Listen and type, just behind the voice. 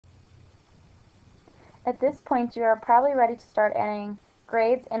At this point, you are probably ready to start adding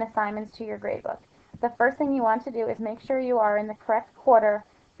grades and assignments to your gradebook. The first thing you want to do is make sure you are in the correct quarter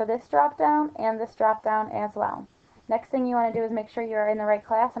for this drop down and this drop down as well. Next thing you want to do is make sure you are in the right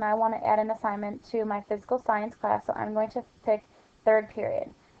class, and I want to add an assignment to my physical science class, so I'm going to pick third period.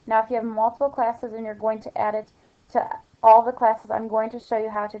 Now if you have multiple classes and you're going to add it to all the classes, I'm going to show you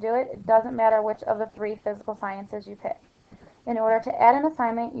how to do it. It doesn't matter which of the three physical sciences you pick. In order to add an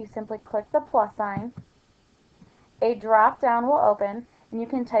assignment, you simply click the plus sign, a drop down will open, and you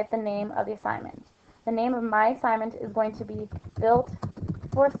can type the name of the assignment. The name of my assignment is going to be Built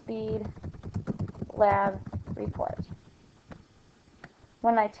for Speed Lab Report.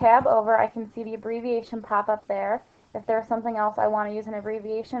 When I tab over, I can see the abbreviation pop up there. If there's something else I want to use an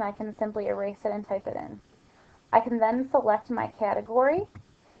abbreviation, I can simply erase it and type it in. I can then select my category,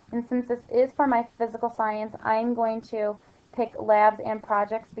 and since this is for my physical science, I'm going to pick labs and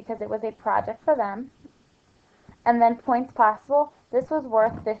projects because it was a project for them. And then points possible, this was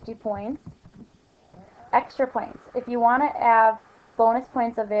worth 50 points. Extra points, if you want to have bonus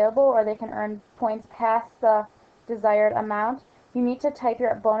points available or they can earn points past the desired amount, you need to type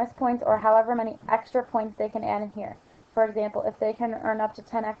your bonus points or however many extra points they can add in here. For example, if they can earn up to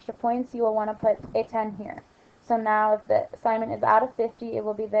 10 extra points, you will want to put a 10 here. So now if the assignment is out of 50, it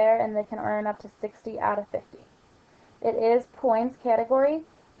will be there, and they can earn up to 60 out of 50. It is points category,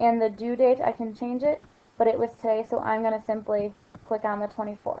 and the due date I can change it, but it was today, so I'm going to simply click on the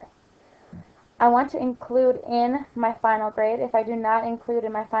 24th. I want to include in my final grade. If I do not include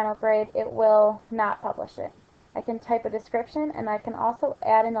in my final grade, it will not publish it. I can type a description, and I can also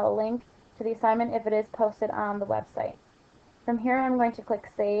add in a link to the assignment if it is posted on the website. From here, I'm going to click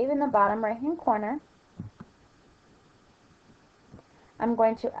Save in the bottom right-hand corner. I'm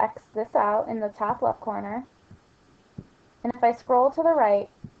going to X this out in the top left corner. And if I scroll to the right,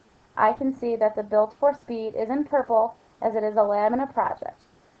 I can see that the Built for Speed is in purple as it is a lab and a project.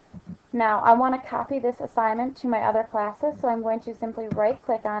 Now I want to copy this assignment to my other classes, so I'm going to simply right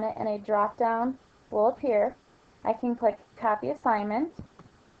click on it and a drop down will appear. I can click Copy Assignment.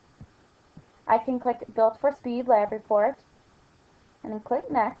 I can click Built for Speed Lab Report and then click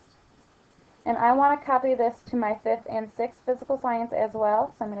Next. And I want to copy this to my 5th and 6th physical science as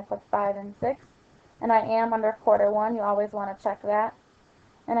well, so I'm going to click 5 and 6. And I am under quarter 1, you always want to check that.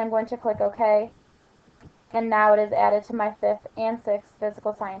 And I'm going to click OK. And now it is added to my 5th and 6th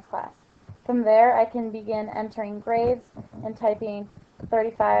physical science class. From there, I can begin entering grades and typing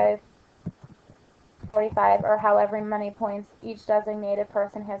 35, 45, or however many points each designated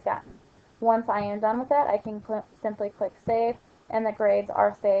person has gotten. Once I am done with that, I can simply click Save, and the grades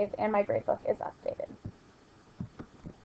are saved and my gradebook is updated.